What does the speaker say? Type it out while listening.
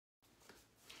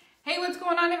Hey, what's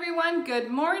going on, everyone?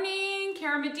 Good morning.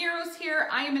 Karyn Medeiros here.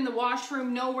 I am in the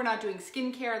washroom. No, we're not doing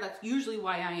skincare. That's usually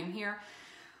why I am here.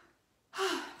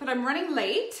 But I'm running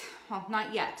late. Well,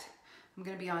 not yet. I'm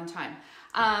going to be on time.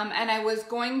 And I was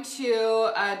going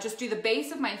to just do the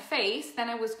base of my face. Then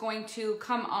I was going to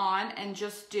come on and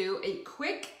just do a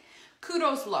quick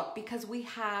kudos look because we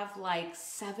have like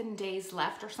 7 days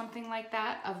left or something like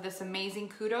that of this amazing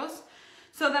kudos.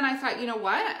 So then I thought, you know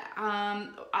what?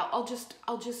 I'll just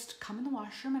come in the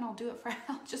washroom and I'll do it for.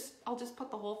 I'll just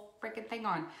put the whole freaking thing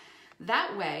on.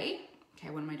 That way, okay.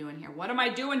 What am I doing here? What am I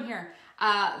doing here?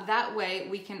 That way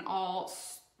we can all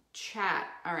chat.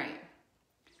 All right.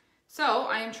 So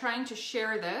I am trying to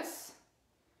share this,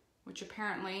 which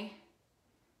apparently,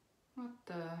 what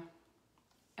the?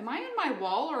 Am I on my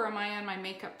wall or am I on my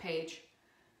makeup page?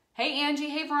 Hey Angie.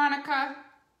 Hey Veronica.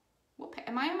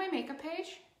 Am I on my makeup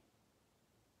page?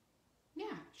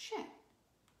 Yeah, shit.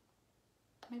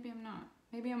 Maybe I'm not.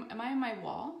 Maybe am I on my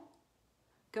wall?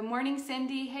 Good morning,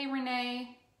 Cindy. Hey,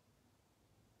 Renee.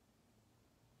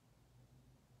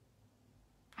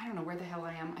 I don't know where the hell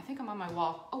I am. I think I'm on my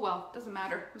wall. Oh, well, doesn't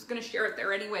matter. I was going to share it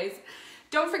there anyways.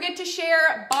 Don't forget to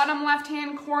share, bottom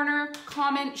left-hand corner,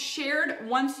 comment shared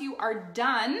once you are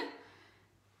done.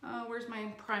 Where's my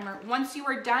primer? Once you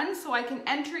are done, so I can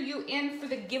enter you in for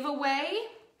the giveaway.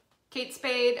 Kate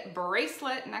Spade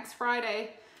bracelet next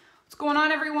Friday. What's going on,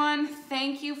 everyone?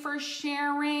 Thank you for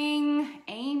sharing.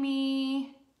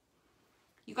 Amy,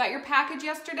 you got your package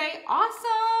yesterday?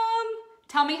 Awesome.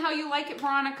 Tell me how you like it,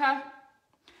 Veronica.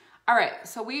 All right,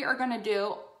 so we're gonna be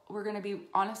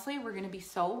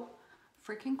so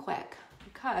freaking quick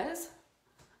because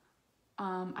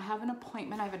I have an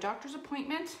appointment. I have a doctor's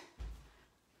appointment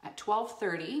at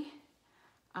 12:30.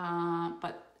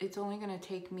 But it's only going to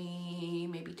take me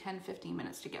maybe 10-15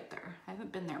 minutes to get there. I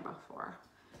haven't been there before,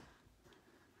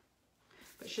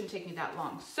 but it shouldn't take me that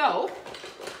long. So,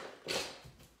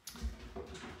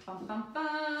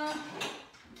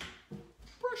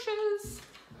 brushes.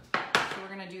 So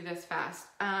we're going to do this fast.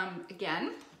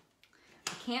 Again,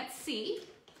 I can't see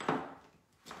because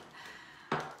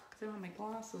I don't have my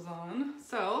glasses on.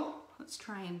 So let's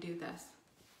try and do this.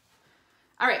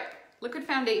 All right, liquid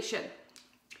foundation.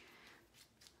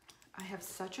 I have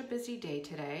such a busy day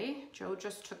today. Joe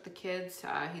just took the kids.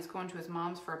 He's going to his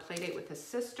mom's for a play date with his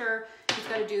sister. He's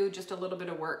got to do just a little bit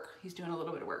of work. He's doing a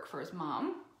little bit of work for his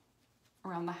mom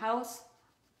around the house.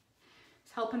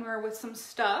 He's helping her with some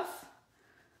stuff.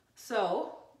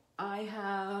 So I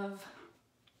have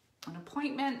an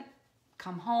appointment,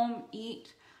 come home,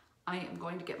 eat. I am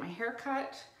going to get my hair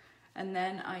cut, and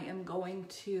then I am going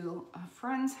to a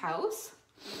friend's house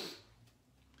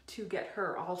to get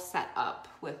her all set up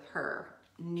with her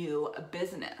new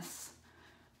business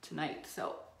tonight.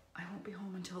 So I won't be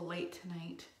home until late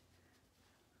tonight.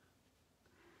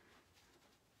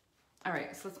 All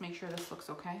right, so let's make sure this looks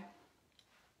okay.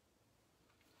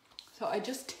 So I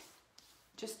just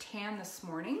tanned this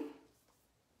morning,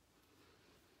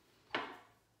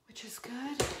 which is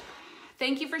good.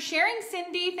 Thank you for sharing,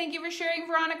 Cindy. Thank you for sharing,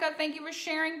 Veronica. Thank you for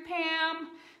sharing, Pam.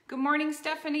 Good morning,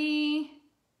 Stephanie.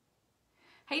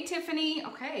 Hey, Tiffany.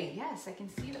 Okay, yes, I can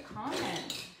see the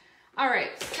comments. All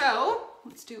right, so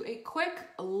let's do a quick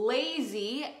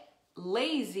lazy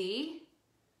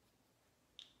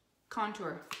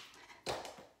contour. It's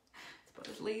about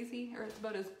as lazy, or it's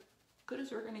about as good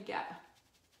as we're gonna get.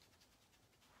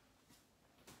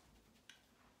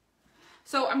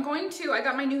 So I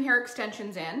got my new hair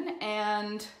extensions in,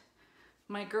 and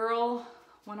my girl,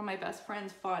 one of my best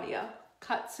friends, Fadia,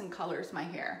 cuts and colors my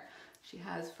hair. She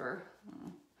has for,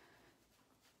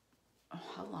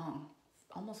 how long?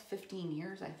 Almost 15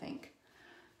 years, I think.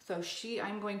 So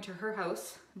I'm going to her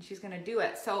house and she's gonna do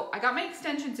it. So I got my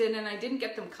extensions in and I didn't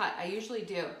get them cut. I usually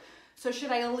do. So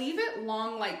should I leave it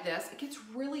long like this? It gets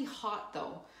really hot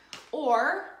though.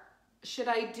 Or should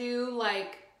I do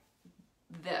like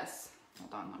this?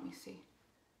 Hold on, let me see.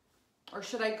 Or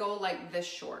should I go like this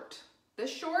short?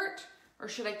 This short, or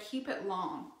should I keep it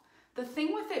long? The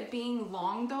thing with it being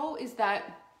long though is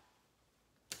that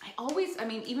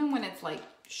even when it's like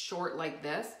short like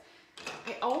this,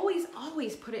 I always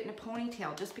put it in a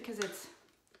ponytail just because it's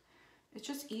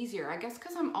just easier. I guess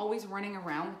because I'm always running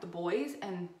around with the boys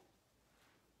and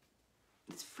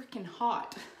it's freaking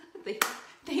hot. They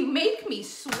make me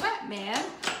sweat, man.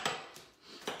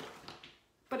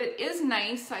 But it is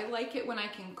nice. I like it when I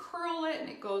can curl it and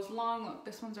it goes long. Look,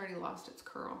 this one's already lost its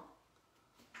curl.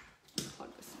 Plug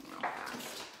this in real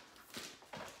fast.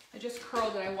 I just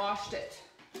curled it. I washed it.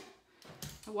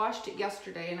 I washed it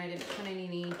yesterday and I didn't put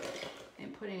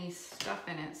any stuff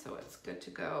in it, so it's good to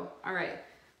go. All right,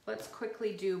 let's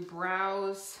quickly do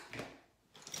brows.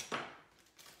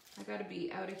 I gotta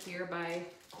be out of here by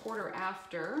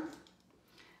 1/4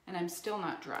 and I'm still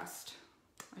not dressed.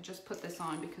 I just put this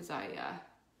on because okay,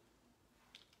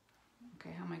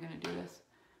 how am I gonna do this?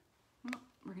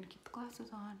 We're gonna keep the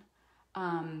glasses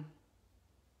on.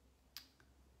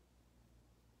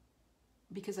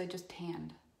 Because I just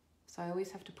tanned. So I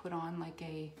always have to put on like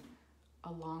I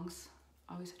always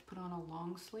have to put on a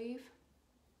long sleeve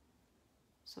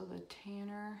so the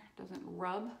tanner doesn't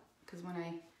rub, because when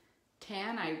I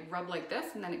tan, I rub like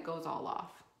this and then it goes all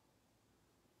off.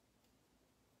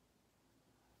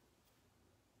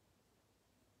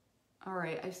 All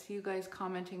right, I see you guys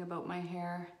commenting about my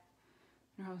hair.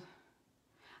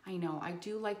 I know, I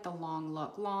do like the long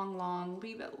look. Long,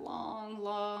 leave it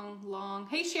long.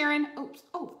 Hey, Sharon. Oops,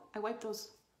 oh, I wiped those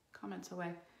comments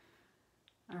away.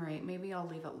 All right, maybe I'll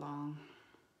leave it long.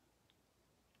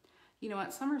 You know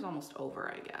what, summer's almost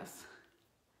over, I guess.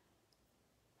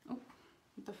 Oh,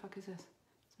 what the fuck is this?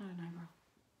 It's not an eyebrow.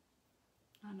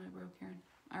 Not an eyebrow, Karyn.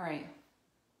 All right,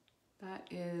 that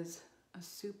is a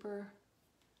super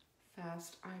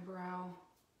fast eyebrow.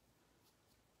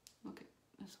 Look at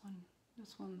this one.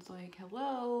 This one's like,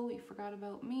 hello, you forgot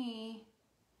about me.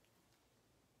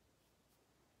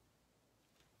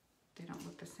 They don't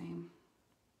look the same.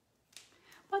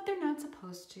 But they're not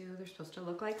supposed to. They're supposed to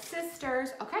look like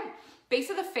sisters. Okay, base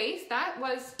of the face, that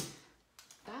was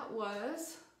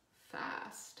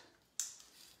fast.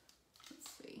 Let's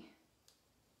see.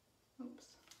 Oops.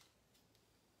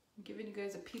 I'm giving you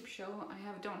guys a peep show. I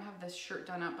don't have this shirt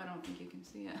done up. I don't think you can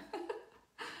see it.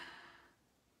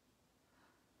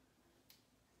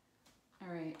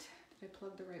 All right, did I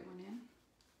plug the right one in?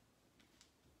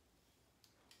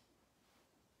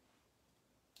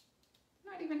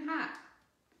 Not even hot.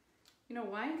 You know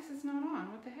why? Because it's not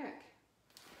on. What the heck?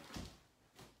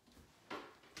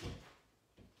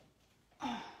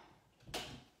 Oh.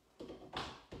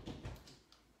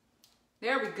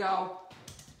 There we go.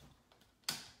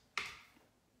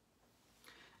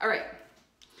 All right.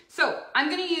 So I'm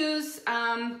going to use,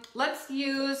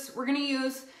 we're going to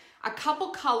use a couple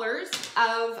colors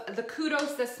of the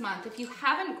Kudos this month. If you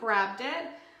haven't grabbed it,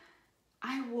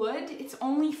 I would. It's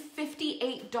only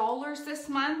 $58 this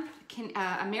month,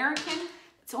 American.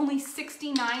 It's only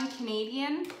 $69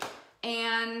 Canadian.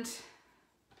 And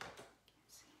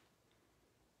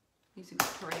using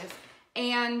Victoria's.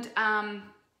 And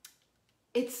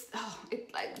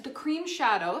the cream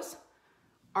shadows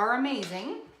are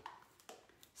amazing,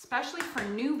 especially for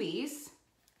newbies.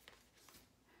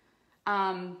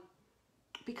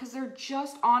 Because they're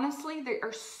just, honestly, they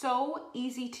are so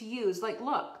easy to use. Like,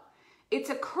 look, it's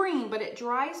a cream, but it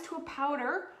dries to a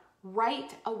powder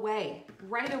right away.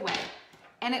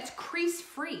 And it's crease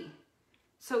free.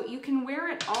 So you can wear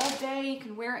it all day. You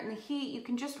can wear it in the heat. You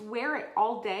can just wear it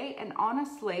all day. And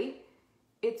honestly,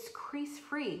 it's crease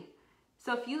free.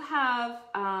 So if you have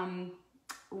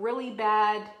really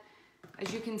bad,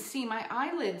 as you can see, my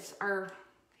eyelids they've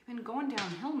been going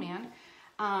downhill, man.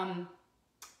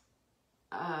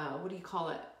 What do you call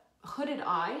it? Hooded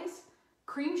eyes.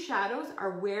 Cream shadows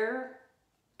are where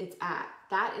it's at.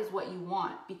 That is what you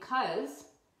want because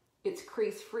it's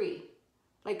crease free.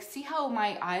 Like, see how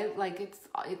my eye, like it's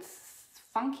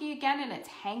funky again and it's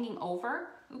hanging over.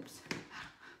 Oops, I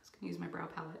was gonna use my brow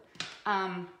palette.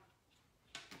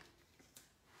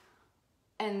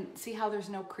 And see how there's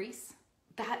no crease?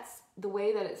 That's the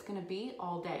way that it's gonna be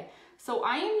all day. So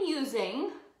I am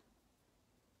using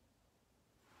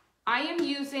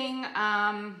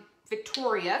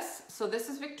Victoria's. So this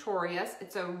is Victoria's.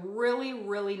 It's a really,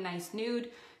 really nice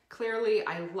nude. Clearly,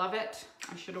 I love it.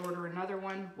 I should order another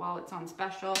one while it's on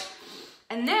special.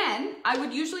 And then I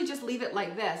would usually just leave it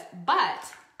like this,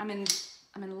 but I'm in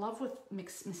love with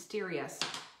Mysterious.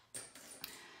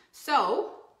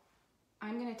 So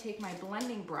I'm gonna take my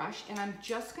blending brush and I'm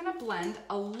just gonna blend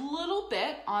a little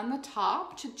bit on the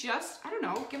top to just, I don't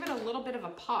know, give it a little bit of a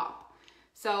pop.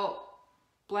 So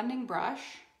blending brush.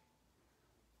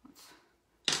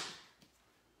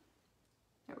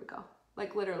 There we go.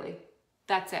 Like literally,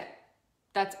 that's it.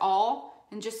 That's all.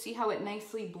 And just see how it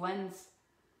nicely blends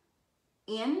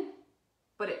in,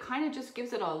 but it kind of just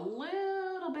gives it a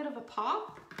little bit of a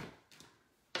pop.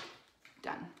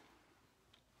 Done.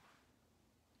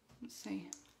 Let's see.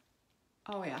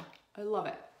 Oh yeah, I love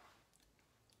it.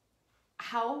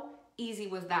 How easy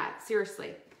was that?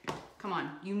 Seriously. Come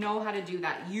on, you know how to do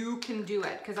that. You can do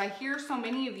it. Because I hear so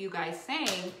many of you guys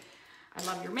saying, I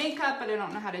love your makeup, but I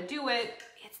don't know how to do it.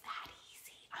 It's that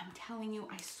easy. I'm telling you,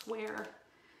 I swear.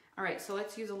 All right, so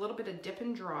let's use a little bit of dip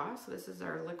and draw. So this is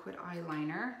our liquid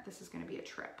eyeliner. This is gonna be a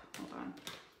trip. Hold on.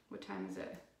 What time is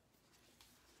it?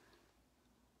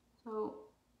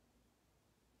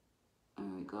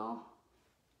 go.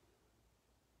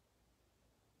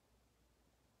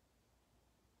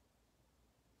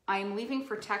 I'm leaving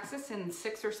for Texas in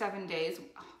 6 or 7 days.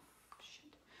 Oh,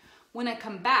 shit. When I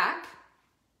come back,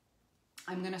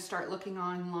 I'm gonna start looking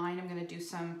online. I'm gonna do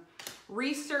some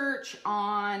research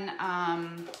on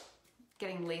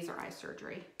getting laser eye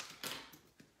surgery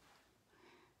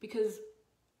because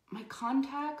my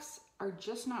contacts are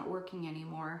just not working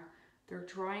anymore. They're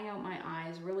drying out my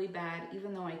eyes really bad,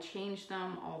 even though I change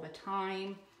them all the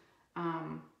time.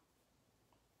 And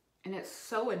it's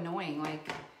so annoying. Like,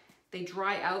 they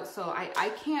dry out, so I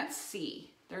can't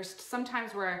see. There's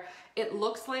sometimes where it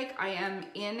looks like I am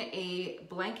in a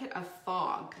blanket of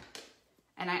fog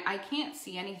and I can't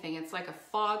see anything. It's like a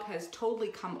fog has totally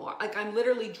come, like I'm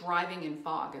literally driving in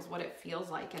fog is what it feels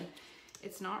like. And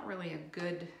it's not really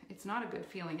it's not a good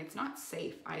feeling. It's not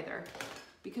safe either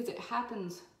because it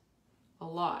happens a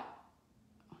lot.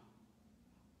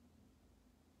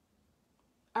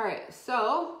 All right,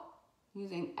 so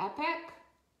using Epic.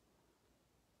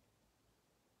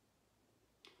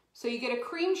 So you get a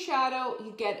cream shadow,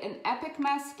 you get an Epic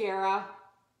mascara,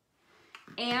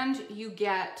 and you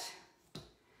get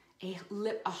a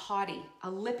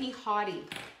lippy hottie.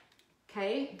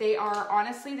 Okay, they are,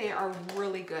 honestly, they are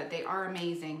really good. They are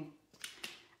amazing.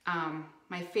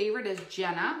 My favorite is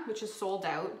Jenna, which is sold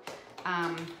out.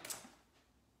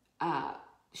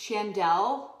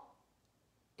 Chandel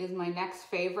is my next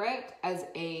favorite as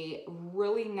a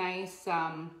really nice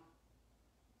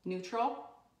neutral.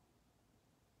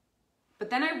 But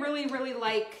then I really, really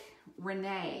like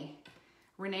Renee.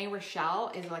 Renee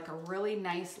Rochelle is like a really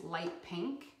nice light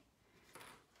pink,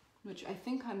 which I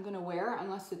think I'm gonna wear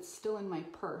unless it's still in my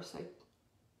purse.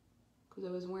 Because I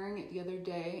was wearing it the other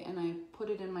day and I put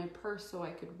it in my purse so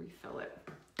I could refill it.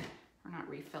 Or not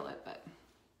refill it, but.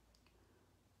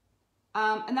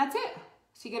 And that's it.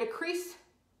 So you get a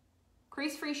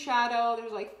crease-free shadow.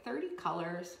 There's like 30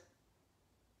 colors.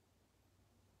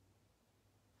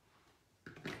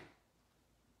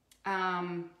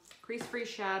 Crease-free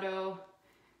shadow,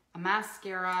 a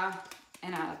mascara,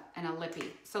 and a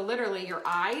lippy. So literally your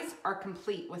eyes are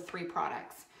complete with 3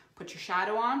 products. Put your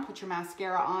shadow on, put your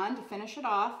mascara on to finish it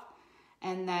off,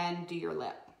 and then do your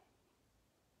lip.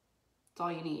 That's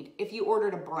all you need. If you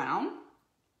ordered a brown,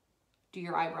 do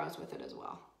your eyebrows with it as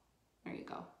well. There you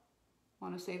go.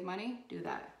 Want to save money? Do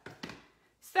that.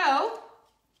 So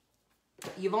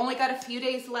you've only got a few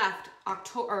days left.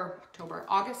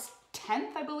 August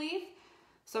 10th, I believe.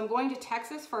 So I'm going to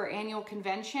Texas for our annual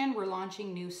convention. We're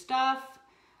launching new stuff.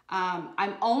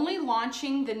 I'm only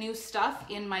launching the new stuff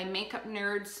in my Makeup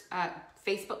Nerds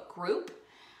Facebook group.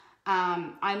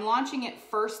 I'm launching it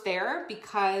first there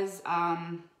because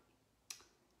I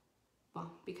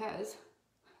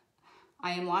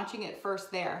am launching it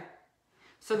first there.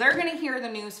 So they're gonna hear the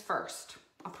news first.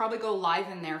 I'll probably go live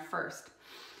in there first.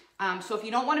 So if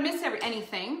you don't wanna miss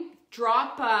anything,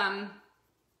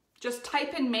 just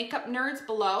type in Makeup Nerds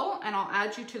below and I'll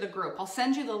add you to the group. I'll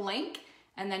send you the link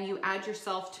and then you add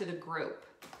yourself to the group.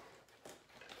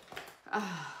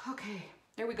 Okay,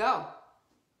 there we go.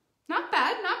 Not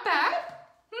bad, not bad.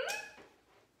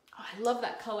 Oh, I love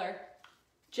that color.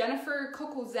 Jennifer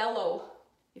Cocozello.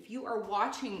 If you are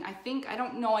watching, I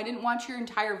don't know, I didn't watch your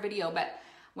entire video, but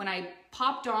when I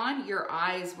popped on, your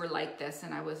eyes were like this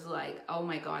and I was like, oh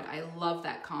my God, I love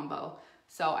that combo.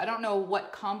 So I don't know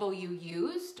what combo you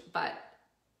used, but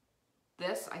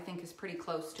this I think is pretty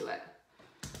close to it.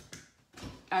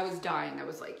 I was dying. I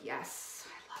was like, yes,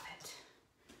 I love it.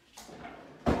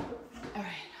 All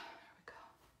right, there we go.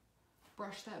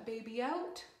 Brush that baby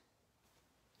out.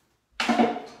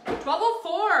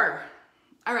 12:04.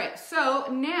 All right, so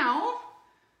now,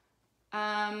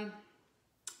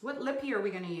 what lippy are we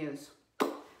gonna use?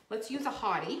 Let's use a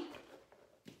hottie.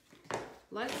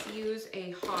 Let's use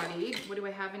a hottie. What do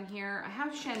I have in here? I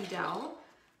have Chandel.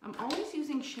 I'm always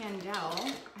using Chandel.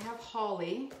 I have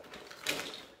Holly.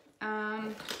 I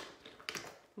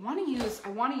want to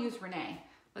use Renee.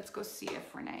 Let's go see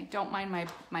if Renee. Don't mind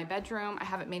my bedroom. I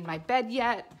haven't made my bed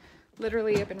yet.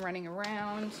 Literally, I've been running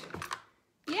around.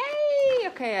 Yay!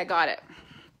 Okay, I got it.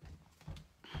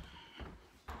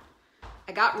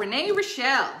 I got Renee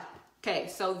Rochelle. Okay,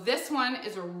 so this one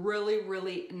is a really,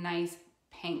 really nice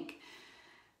pink.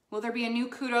 Will there be a new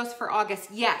kudos for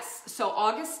August? Yes. So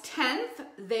August 10th,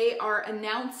 they are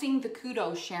announcing the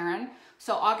kudos, Sharon.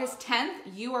 So August 10th,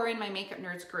 you are in my Makeup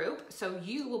Nerds group, so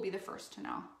you will be the first to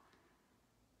know.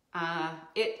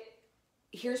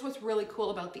 Here's what's really cool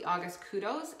about the August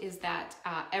kudos is that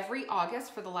every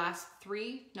August for the last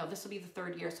this will be the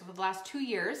 3rd year, so for the last 2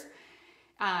 years,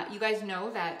 You guys know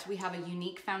that we have a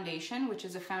Unique Foundation, which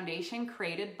is a foundation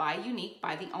created by Unique,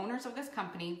 by the owners of this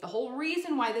company. The whole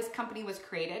reason why this company was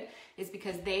created is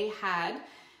because they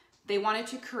wanted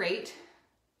to create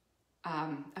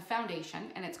a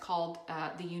foundation, and it's called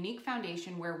the Unique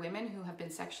Foundation, where women who have been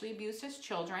sexually abused as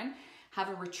children have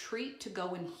a retreat to go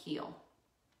and heal.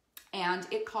 And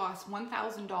it costs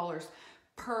 $1,000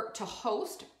 to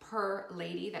host per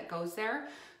lady that goes there.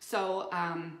 So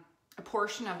a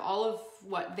portion of all of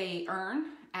what they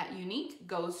earn at Unique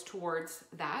goes towards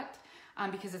that,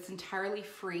 because it's entirely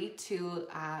free to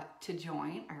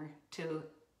join or to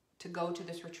go to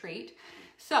this retreat.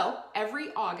 So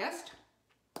every August,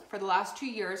 for the last 2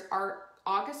 years, our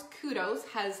August Kudos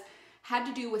has had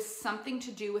to do with something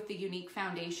to do with the Unique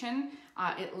Foundation.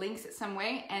 It links it some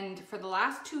way. And for the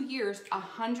last 2 years,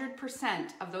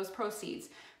 100% of those proceeds,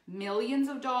 millions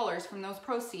of dollars from those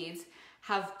proceeds,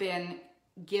 have been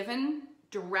given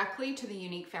directly to the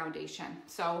Unique Foundation.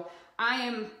 So I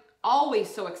am always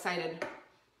so excited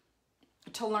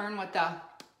to learn what the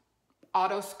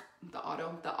August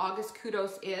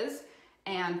Kudos is,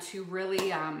 and to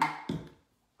really,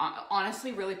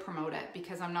 honestly, really promote it,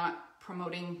 because I'm not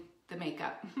promoting the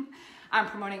makeup. I'm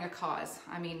promoting a cause.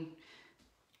 I mean,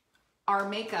 our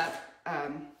makeup,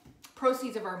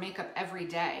 proceeds of our makeup every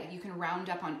day, you can round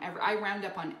up on I round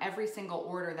up on every single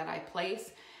order that I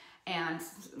place, and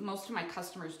most of my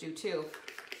customers do too.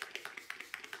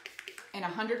 And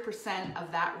 100%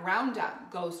 of that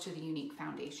roundup goes to the Unique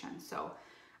Foundation. So,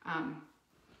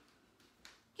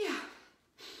 yeah.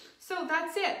 So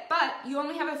that's it, but you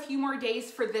only have a few more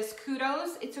days for this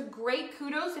Kudos. It's a great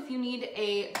Kudos if you need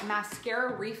a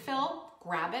mascara refill,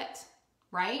 grab it,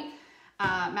 right?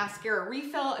 Mascara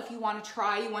refill if you want to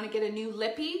try, you want to get a new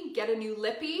lippy, get a new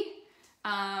lippy.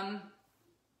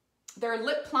 They're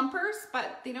lip plumpers,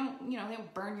 but they don't, they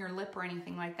don't burn your lip or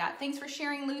anything like that. Thanks for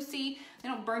sharing, Lucy. They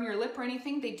don't burn your lip or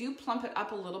anything. They do plump it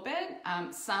up a little bit.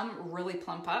 Some really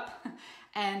plump up,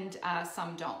 and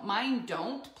some don't. Mine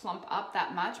don't plump up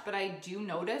that much, but I do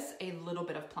notice a little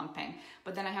bit of plumping.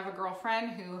 But then I have a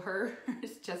girlfriend who hers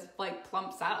just like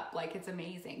plumps up, like it's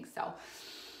amazing. So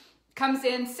comes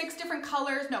in 6 different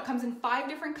colors. No, it comes in 5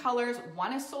 different colors.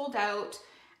 One is sold out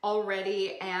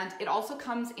already, and it also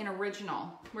comes in original.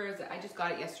 Where is it? I just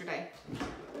got it yesterday.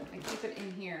 I keep it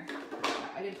in here.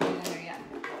 I didn't put it in there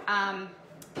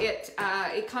yet.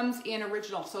 It comes in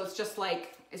original, so it's just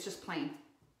plain.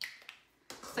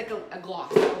 It's like a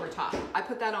gloss over top. I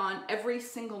put that on every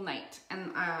single night,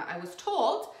 and I was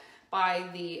told by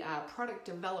the product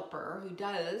developer who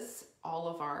does all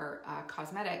of our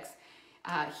cosmetics.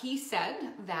 He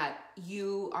said that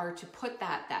you are to put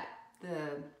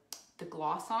the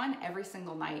gloss on every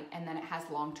single night, and then it has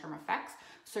long-term effects.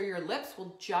 So your lips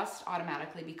will just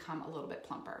automatically become a little bit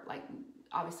plumper. Like,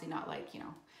 obviously not like,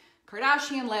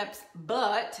 Kardashian lips,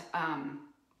 but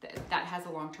that has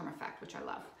a long-term effect, which I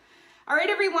love. All right,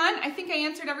 everyone. I think I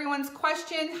answered everyone's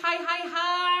question.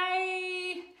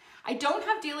 Hi. I don't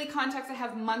have daily contacts. I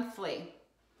have monthly.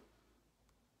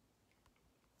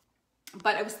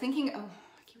 But I was thinking, I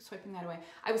keep swiping that away.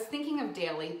 I was thinking of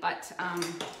daily, but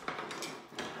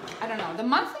I don't know. The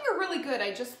monthly are really good.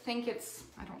 I just think it's,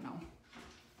 I don't know.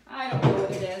 I don't know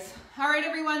what it is. All right,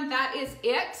 everyone, that is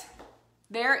it.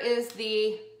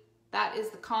 That is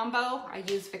the combo. I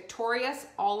use Victorious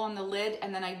all on the lid,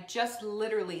 and then I just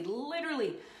literally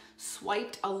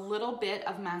swiped a little bit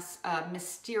of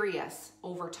Mysterious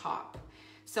over top.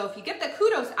 So if you get the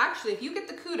Kudos, actually, if you get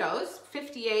the Kudos,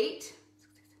 58,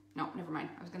 no, never mind.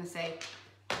 I was gonna say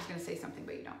something,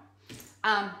 but you don't.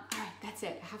 All right, that's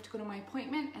it. I have to go to my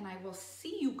appointment, and I will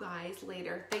see you guys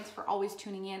later. Thanks for always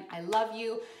tuning in. I love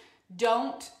you.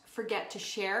 Don't forget to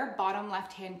share. Bottom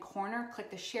left-hand corner, click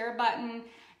the share button,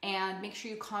 and make sure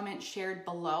you comment shared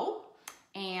below,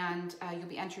 and you'll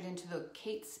be entered into the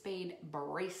Kate Spade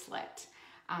bracelet.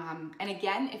 And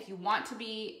again, if you want to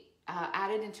be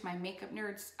added into my Makeup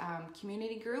Nerds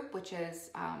community group, which is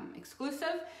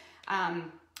exclusive,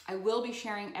 I will be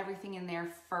sharing everything in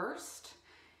there first,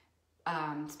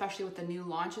 especially with the new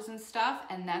launches and stuff,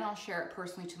 and then I'll share it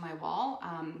personally to my wall,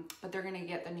 but they're gonna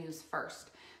get the news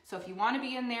first. So if you wanna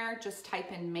be in there, just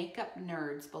type in Makeup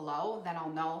Nerds below, then I'll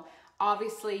know.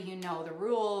 Obviously, you know the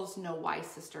rules, no Y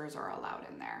sisters are allowed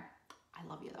in there. I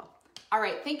love you though. All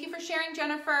right, thank you for sharing,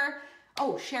 Jennifer.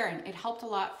 Oh, Sharon, it helped a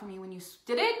lot for me when you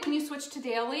switched to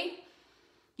daily.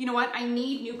 You know what, I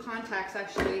need new contacts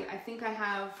actually. I think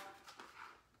I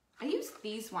use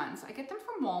these ones. I get them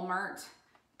from Walmart.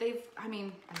 I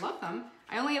love them.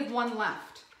 I only have one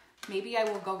left. Maybe I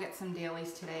will go get some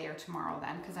dailies today or tomorrow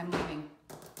then, because I'm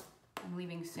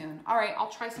leaving soon. All right, I'll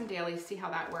try some dailies, see how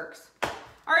that works.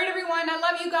 All All right, everyone. I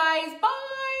love you guys.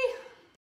 Bye.